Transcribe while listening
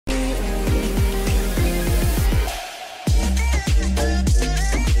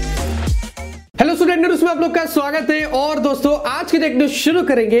News में आप लोग का स्वागत है। और दोस्तों आज की टेक न्यूज शुरू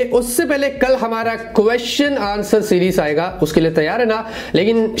करेंगे उससे पहले कल हमारा क्वेश्चन आंसर सीरीज आएगा, उसके लिए तैयार है ना?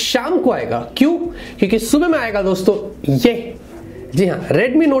 लेकिन शाम को आएगा। क्यों? क्योंकि सुबह में आएगा दोस्तों ये, जी हाँ,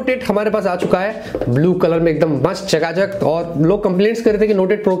 Redmi Note 8 हमारे पास आ चुका है ब्लू कलर में, एकदम मस्त चकाचक। और लोग कंप्लेंट्स कर रहे थे कि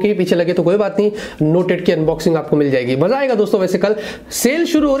Note 8 Pro के ही पीछे लगे, तो कोई बात नहीं, Note 8 की अनबॉक्सिंग आपको मिल जाएगी। मजा आएगा दोस्तों। वैसे कल सेल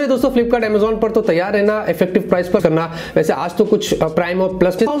शुरू हो रही है दोस्तों फ्लिपकार्ट अमेजॉन पर, तो तैयार रहना इफेक्टिव प्राइस पर करना। वैसे आज तो कुछ प्राइम और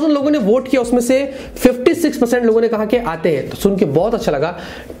प्लस 1000 लोगों ने वोट किया, उसमें से 56% लोगों ने कहा कि आते हैं, तो सुन के बहुत अच्छा लगा।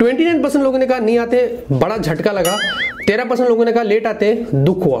 29% लोगों ने कहा नहीं आते, बड़ा झटका लगा। 13% लोगों ने कहा लेट आते,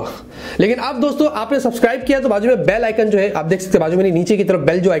 दुख हुआ। लेकिन अब दोस्तों आपने सब्सक्राइब किया तो बाजू में बेल आइकन जो है आप देख सकते हैं, बाजू में नीचे की तरफ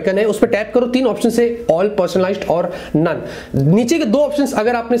बेल जो आइकन है उस पर टैप करो। 3 ऑप्शन से ऑल, पर्सनलाइज्ड और नन। नीचे के 2 ऑप्शंस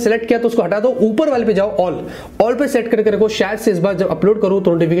अगर आपने सेलेक्ट किया तो उसको हटा दो, ऊपर वाले पे जाओ, ऑल पे सेट करके रखो। शायद से इस बार जब अपलोड करूं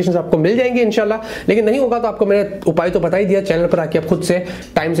तो नोटिफिकेशंस आपको मिल जाएंगे इंशाल्लाह। लेकिन नहीं होगा तो आपको मैंने उपाय तो बता ही दिया, चैनल पर आके आप खुद से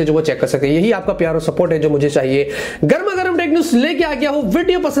टाइम से जो वो चेक कर सकते हैं। यही आपका प्यार और सपोर्ट है जो मुझे चाहिए। गर्मा गर्म टेक न्यूज लेके आ गया हूं।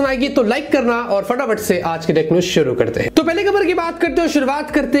 वीडियो पसंद आएगी तो लाइक करना और फटाफट से आज की टेक न्यूज शुरू करते हैं। तो पहले खबर की बात करते हो,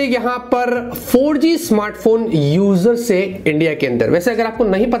 शुरुआत करते हैं यहां पर 4G स्मार्टफोन यूजर से इंडिया के अंदर। वैसे अगर आपको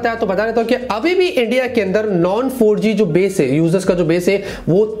नहीं पता है तो बता देता हूं कि अभी भी इंडिया के अंदर नॉन 4G जो बेस है, यूजर्स का जो बेस है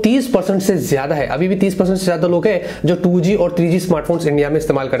वो 30% से ज्यादा है। अभी भी 30% से ज्यादा लोग हैं जो 2G और 3G स्मार्टफोन्स इंडिया में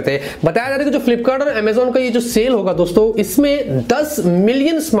इस्तेमाल करते हैं। बताया जा रहा है कि जो फ्लिपकार्ट और अमेजॉन का ये जो सेल होगा दोस्तों, इसमें 10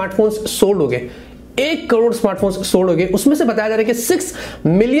 मिलियन स्मार्टफोन्स सोल्ड हो गए। 1 करोड़ स्मार्टफोन्स सोल्ड हो गए। उसमें से बताया जा रहा है कि 6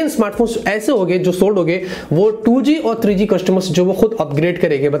 मिलियन स्मार्टफोन्स ऐसे हो गए जो सोल्ड हो गए, वो 2G और 3G कस्टमर्स जो वो खुद अपग्रेड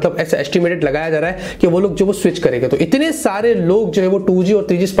करेंगे। मतलब ऐसा एस्टिमेटेड लगाया जा रहा है कि वो लोग जो वो स्विच करेंगे। तो इतने सारे लोग जो है वो 2G और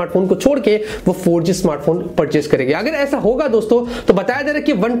 3G स्मार्टफोन को छोड़ के वो 4G स्मार्टफोन परचेस करेंगे। अगर ऐसा होगा दोस्तों तो बताया जा रहा है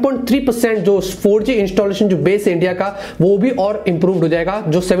कि 1.3% जो 4G इंस्टॉलेशन जो बेस है इंडिया का, वो भी और इंप्रूव हो जाएगा,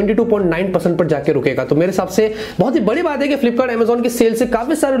 जो 72.9% पर जाके रुकेगा। तो मेरे हिसाब से बहुत ही बड़ी बात है कि फ्लिपकार्ट अमेजॉन के सेल से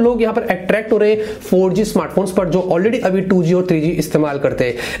काफी सारे लोग यहां पर अट्रैक्ट हो रहे हैं 4G स्मार्टफोन्स पर, जो ऑलरेडी अभी 2G और 3G इस्तेमाल करते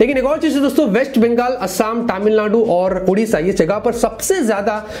हैं। लेकिन एक और चीज है दोस्तों, वेस्ट बंगाल, असम, तमिलनाडु और उड़ीसा ये जगह पर सबसे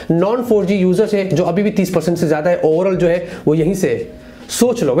ज्यादा नॉन 4G यूजर्स है, जो अभी भी 30% से ज्यादा है। ओवरऑल जो है वो यहीं से है।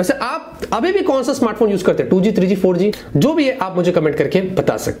 सोच लो, वैसे आप अभी भी कौन सा स्मार्टफोन यूज करते हैं? 2G, 3G, 4G, जो भी है आप मुझे कमेंट करके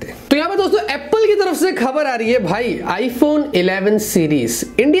बता सकते हैं। तो यहां पर दोस्तों एप्पल की तरफ से खबर आ रही है भाई, आईफोन 11 सीरीज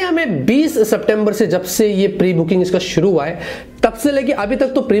इंडिया में 20 सितंबर से जब से ये प्री बुकिंग इसका शुरू हुआ है, तब से लेके अभी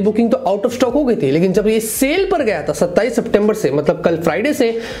तक तो प्री बुकिंग तो आउट ऑफ स्टॉक हो गई थी। लेकिन जब ये सेल पर गया था 27 सितंबर से, मतलब कल फ्राइडे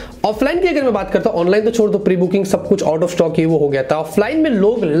से, ऑफलाइन की अगर मैं बात करता हूं, ऑनलाइन तो छोड़ दो, प्री बुकिंग सब कुछ आउट ऑफ स्टॉक ही वो हो गया था। ऑफलाइन में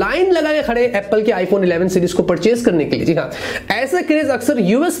लोग लाइन लगा के खड़े एप्पल के आईफोन 11 सीरीज को परचेज करने के लिए। जी हाँ, ऐसा क्रेज अक्सर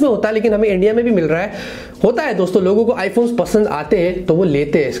यूएस में होता है, लेकिन हमें इंडिया में भी मिल रहा है। होता है दोस्तों, लोगों को आईफोन पसंद आते हैं तो वो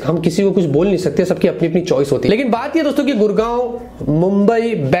लेते हैं, हम किसी को कुछ बोल नहीं सकते, सबकी अपनी अपनी चॉइस होती है। लेकिन बात यह दोस्तों कि गुड़गांव,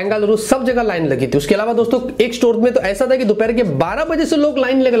 मुंबई, बेंगलुरु सब जगह लाइन लगी थी। उसके अलावा दोस्तों एक स्टोर में तो ऐसा था कि दोपहर के 12 बजे से लोग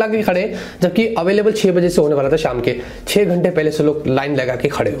लाइन लगा के खड़े, जबकि अवेलेबल 6 बजे से होने वाला था शाम के। 6 घंटे पहले से लोग लाइन लगा के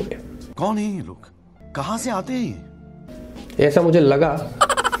खड़े हो गए। कौन है ये लोग, कहां से आते हैं? ऐसा मुझे लगा,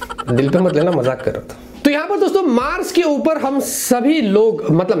 दिल पे मत लेना, मजाक कर रहा था। तो यहां पर दोस्तों मार्स के ऊपर हम सभी लोग,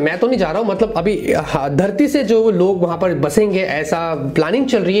 मतलब मैं तो नहीं जा रहा हूं, मतलब अभी धरती से जो लोग वहां पर बसेंगे ऐसा प्लानिंग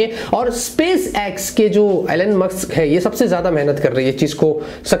चल रही है। और स्पेस एक्स के जो एलन मस्क है, ये सबसे ज्यादा मेहनत कर रही है चीज को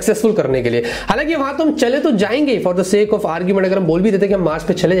सक्सेसफुल करने के लिए। हालांकि वहां तो हम चले तो जाएंगे for the sake of argument. अगर हम बोल भी देते कि हम मार्स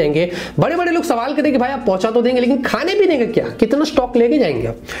पे चले जाएंगे, बड़े बड़े लोग सवाल करेंगे भाई आप पहुंचा तो देंगे, लेकिन खाने पीने का क्या, कितना स्टॉक लेके जाएंगे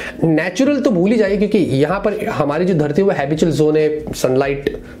आप? नेचुरल तो भूल ही जाइए, क्योंकि यहाँ पर हमारी जो धरती है वो हैबिचुअल जोन है,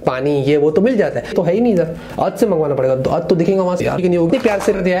 सनलाइट, पानी, ये वो तो मिल जाता है, तो है ही नहीं इधर। आज से मंगवाना पड़ेगा, तो आज तो दिखेगा वहां से यार, नहीं होगी। प्यार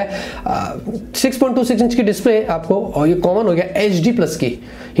से दिया है 6.26 इंच की डिस्प्ले आपको, और ये कॉमन हो गया HD+ की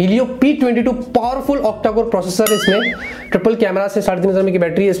Helio P22 powerful octa-core processor. इसमें ट्रिपल कैमरा से 3500 mAh की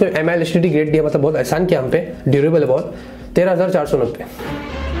बैटरी है। इसमें ML HDD ग्रेड दिया, मतलब बहुत आसान किया हम पे, ड्यूरेबल है बहुत। 13,490।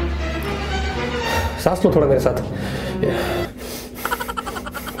 सांस लो थोड़ा मेरे साथ,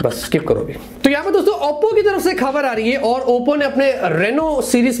 बस स्किप करो भी। तो यहाँ पे दोस्तों ओप्पो की तरफ से खबर आ रही है, और ओप्पो ने अपने रेनो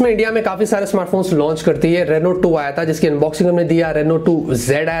सीरीज में इंडिया में काफी सारे स्मार्टफोन्स लॉन्च करती है। रेनो 2 आया था जिसकी अनबॉक्सिंग हमने दिया, रेनो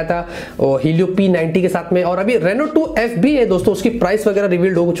 2Z आया था और हीलियो P90 के साथ में, और अभी रेनो 2F भी है दोस्तों। उसकी प्राइस वगैरह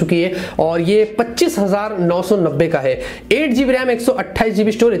रिवील्ड हो चुकी है और ये 25,990 का है। 8GB रैम,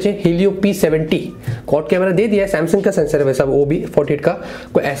 128GB स्टोरेज है, हीलियो P70। क्वाड कैमरा दे दिया है, सैमसंग का सेंसर है वैसा, वो भी 48 का,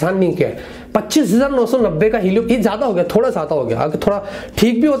 कोई एहसान नहीं किया है। 25,990 का हीलियो, ये ज्यादा हो गया, थोड़ा ज्यादा हो गया। अगर थोड़ा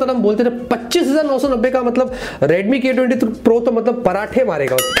ठीक भी होता ना, हम बोलते थे 25,990 का, मतलब Redmi K20 Pro तो मतलब पराठे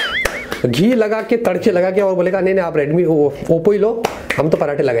मारेगा, घी लगा के, तड़के लगा के, और बोलेगा नहीं नहीं आप Redmi ओप्पो ही लो, हम तो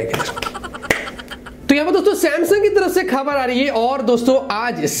पराठे लगाएंगे। तो यहाँ पर दोस्तों सैमसंग की तरफ से खबर आ रही है और दोस्तों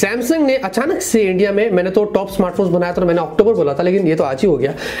आज सैमसंग ने अचानक से इंडिया में, मैंने तो टॉप स्मार्टफोन्स बनाया था, मैंने अक्टूबर बोला था लेकिन ये तो आज ही हो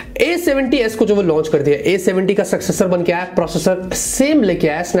गया, A70s को जो वो लॉन्च कर दिया। A70 का सक्सेसर बन के आया, प्रोसेसर सेम लेके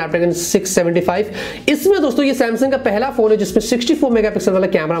आया स्नैपड्रैगन 675। इसमें दोस्तों ये सैमसंग का पहला फोन है जिसमें 64 मेगापिक्सल वाला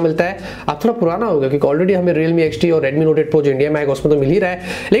कैमरा मिलता है। अब थोड़ा पुराना होगा क्योंकि ऑलरेडी हमें Realme XT और Redmi Note 8 Pro जो इंडिया में आएगा उसमें तो मिल ही रहा है,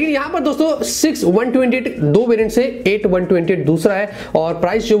 लेकिन यहाँ पर दोस्तों 6128 दो वेरिएंट से 8128 दूसरा है और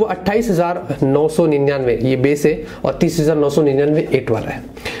प्राइस जो वो 28,999 ये बेस है और 30,999 8 वाला है।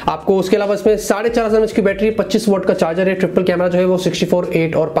 आपको उसके अलावा इसमें 4500 mAh की बैटरी, 25 वॉट का चार्जर है, ट्रिपल कैमरा जो है वो 64,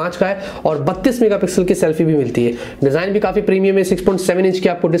 8 और 5 का है और 32 मेगापिक्सल की सेल्फी भी मिलती है। डिजाइन भी काफी प्रीमियम है, 6.7 इंच की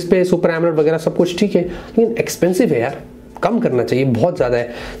आपको डिस्प्ले, सुपर एमोलेड वगैरह सब कुछ ठीक है, लेकिन एक्सपेंसिव है यार, कम करना चाहिए, बहुत ज्यादा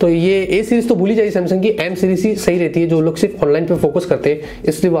है। तो ये ए सीरीज तो भूली जाइए सैमसंग की, एम सीरीज ही सही रहती है, जो लोग सिर्फ ऑनलाइन पे फोकस करते हैं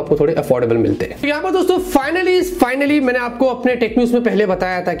इसलिए वो आपको थोड़े अफोर्डेबल मिलते हैं। तो यहाँ पर दोस्तों फाइनली मैंने आपको अपने टेक न्यूज में पहले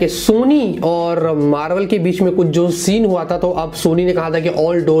बताया था कि सोनी और मार्वल के बीच में कुछ जो सीन हुआ था, तो अब सोनी ने कहा था कि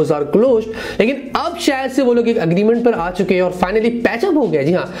ऑल डोर्स आर क्लोज्ड, लेकिन अब शायद से वो लोग एक एग्रीमेंट पर आ चुके हैं और फाइनली पैचअप हो गया।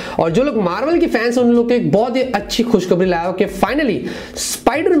 जी हाँ, और जो लोग मार्वल के फैंस हैं उन लोग को एक बहुत ही अच्छी खुशखबरी लाया कि फाइनली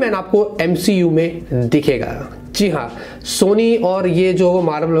स्पाइडरमैन आपको MCU में दिखेगा। जी हाँ, सोनी और ये जो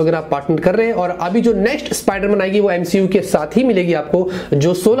मार्वल वगैरह पार्टनर कर रहे हैं और अभी जो नेक्स्ट स्पाइडरमैन आएगी वो MCU के साथ ही मिलेगी आपको,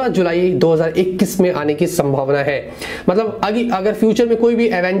 जो 16 जुलाई 2021 में आने की संभावना है। मतलब अगर फ्यूचर में कोई भी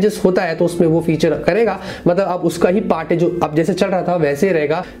एवेंजर्स होता है तो उसमें वो फीचर करेगा, मतलब अब उसका ही पार्ट है, जो अब जैसे चल रहा था वैसे ही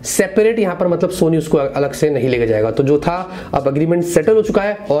रहेगा, सेपरेट यहाँ पर, मतलब सोनी उसको अलग से नहीं लेके जाएगा। तो जो था अब एग्रीमेंट सेटल हो चुका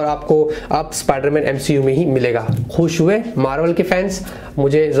है और आपको अब स्पाइडरमैन MCU में ही मिलेगा। खुश हुए मार्वल के फैंस?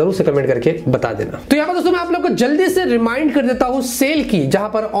 मुझे जरूर से कमेंट करके बता देना। तो यहाँ पर दोस्तों मैं आप लोग को जल्दी से रिमाइंड कर देता हूं सेल की, जहां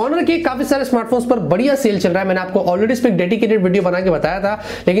पर ऑनर के काफी सारे स्मार्टफोन्स पर बढ़िया सेल चल रहा है। मैंने आपको ऑलरेडी इस पे डेडिकेटेड वीडियो बना के बताया था,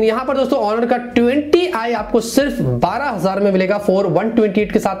 लेकिन यहां पर दोस्तों ऑनर का 20i आपको सिर्फ 12,000 में मिलेगा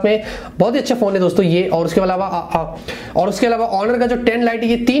 4128 के साथ में। बहुत ही अच्छा फोन है दोस्तों ये। और उसके अलावा ऑनर का जो 10 लाइट,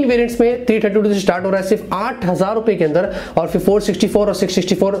 ये 3 वेरिएंट्स में 332 से स्टार्ट हो रहा है सिर्फ 8,000 रुपए के अंदर, और फिर 464 और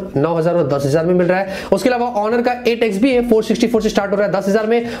 664 9,000 और 10,000 में मिल रहा है। उसके अलावा ऑनर का 8X भी है, 464 से स्टार्ट हो रहा है 10,000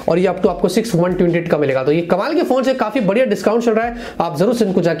 में, और ये अप टू आपको 6128 का मिलेगा। तो ये कमाल के फोन से काफी बढ़िया डिस्काउंट चल रहा है, आप जरूर से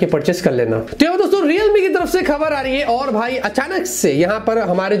इनको जाके परचेस कर लेना। तो दोस्तों Realme की तरफ से खबर आ रही है और भाई अचानक से यहां पर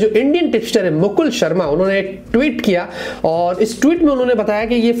हमारे जो इंडियन टिप्सटर है मुकुल शर्मा, उन्होंने एक ट्वीट किया और इस ट्वीट में उन्होंने बताया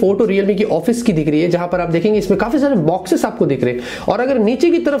कि ये फोटो Realme की ऑफिस की दिख रही है, जहां पर आप देखेंगे इसमें काफी सारे बॉक्सेस आपको दिख रहे हैं, और अगर नीचे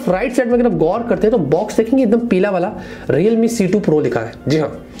की तरफ राइट साइड में अगर आप गौर करते हैं तो बॉक्स देखेंगे एकदम पीला वाला Realme C2 Pro लिखा है। जी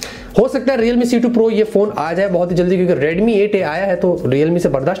हाँ, हो सकता है Realme C2 Pro ये फोन आ जाए बहुत ही जल्दी, क्योंकि Redmi 8A आया है तो Realme से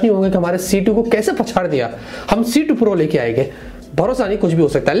बर्दाश्त नहीं होगा कि हमारे C2 को कैसे पछाड़ दिया, हम C2 Pro लेके आएंगे। भरोसा नहीं, कुछ भी हो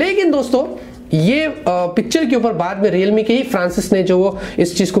सकता है। लेकिन दोस्तों ये पिक्चर के ऊपर बाद में Realme के ही फ्रांसिस ने जो वो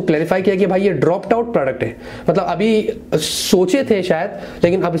इस चीज को क्लैरिफाई किया कि भाई ये ड्रॉप्ड आउट प्रोडक्ट है, मतलब अभी सोचे थे शायद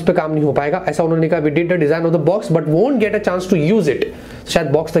लेकिन अब इस पे काम नहीं हो पाएगा, ऐसा उन्होंने कहा। We did the design of the box but won't get a chance to use it. शायद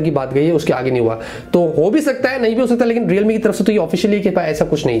बॉक्स तक की बात गई है, उसके आगे नहीं हुआ, तो हो भी सकता है नहीं भी हो सकता, लेकिन Realme की तरफ से तो ये ऑफिशियली के पास ऐसा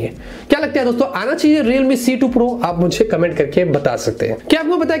कुछ नहीं है। क्या लगता है दोस्तों, आना चाहिए Realme C2 Pro? आप मुझे कमेंट करके बता सकते हैं। क्या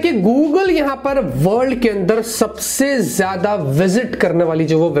आपको पता है कि गूगल यहाँ पर वर्ल्ड के अंदर सबसे ज्यादा विजिट करने वाली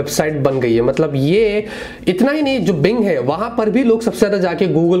जो वो वेबसाइट बन गई है। मतलब ये इतना ही नहीं, जो बिंग है वहां पर भी लोग सबसे ज्यादा जाके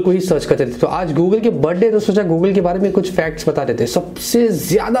गूगल को ही सर्च करते थे। तो आज गूगल के बर्थडे, तो सोचा गूगल के बारे में कुछ फैक्ट्स बता देते। सबसे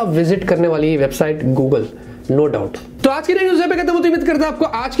ज्यादा विजिट करने वाली वेबसाइट गूगल, नो डाउट। तो आज की टेक न्यूज़ पे खत्म होती है। उम्मीद करता हूं आपको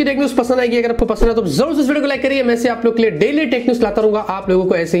आज की टेक न्यूज़ पसंद आएगी। अगर आपको पसंद है तो जरूर इस वीडियो को लाइक करिए। मैं से आप लोग के लिए डेली टेक न्यूज़ लाता रहूंगा, आप लोगों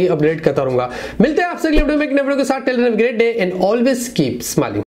को ऐसे ही अपडेट करता रहूंगा। मिलते हैं आपसे अगले वीडियो में एक नए वीडियो के साथ। Till then have a great day and always keep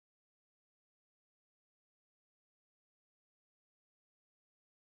smiling.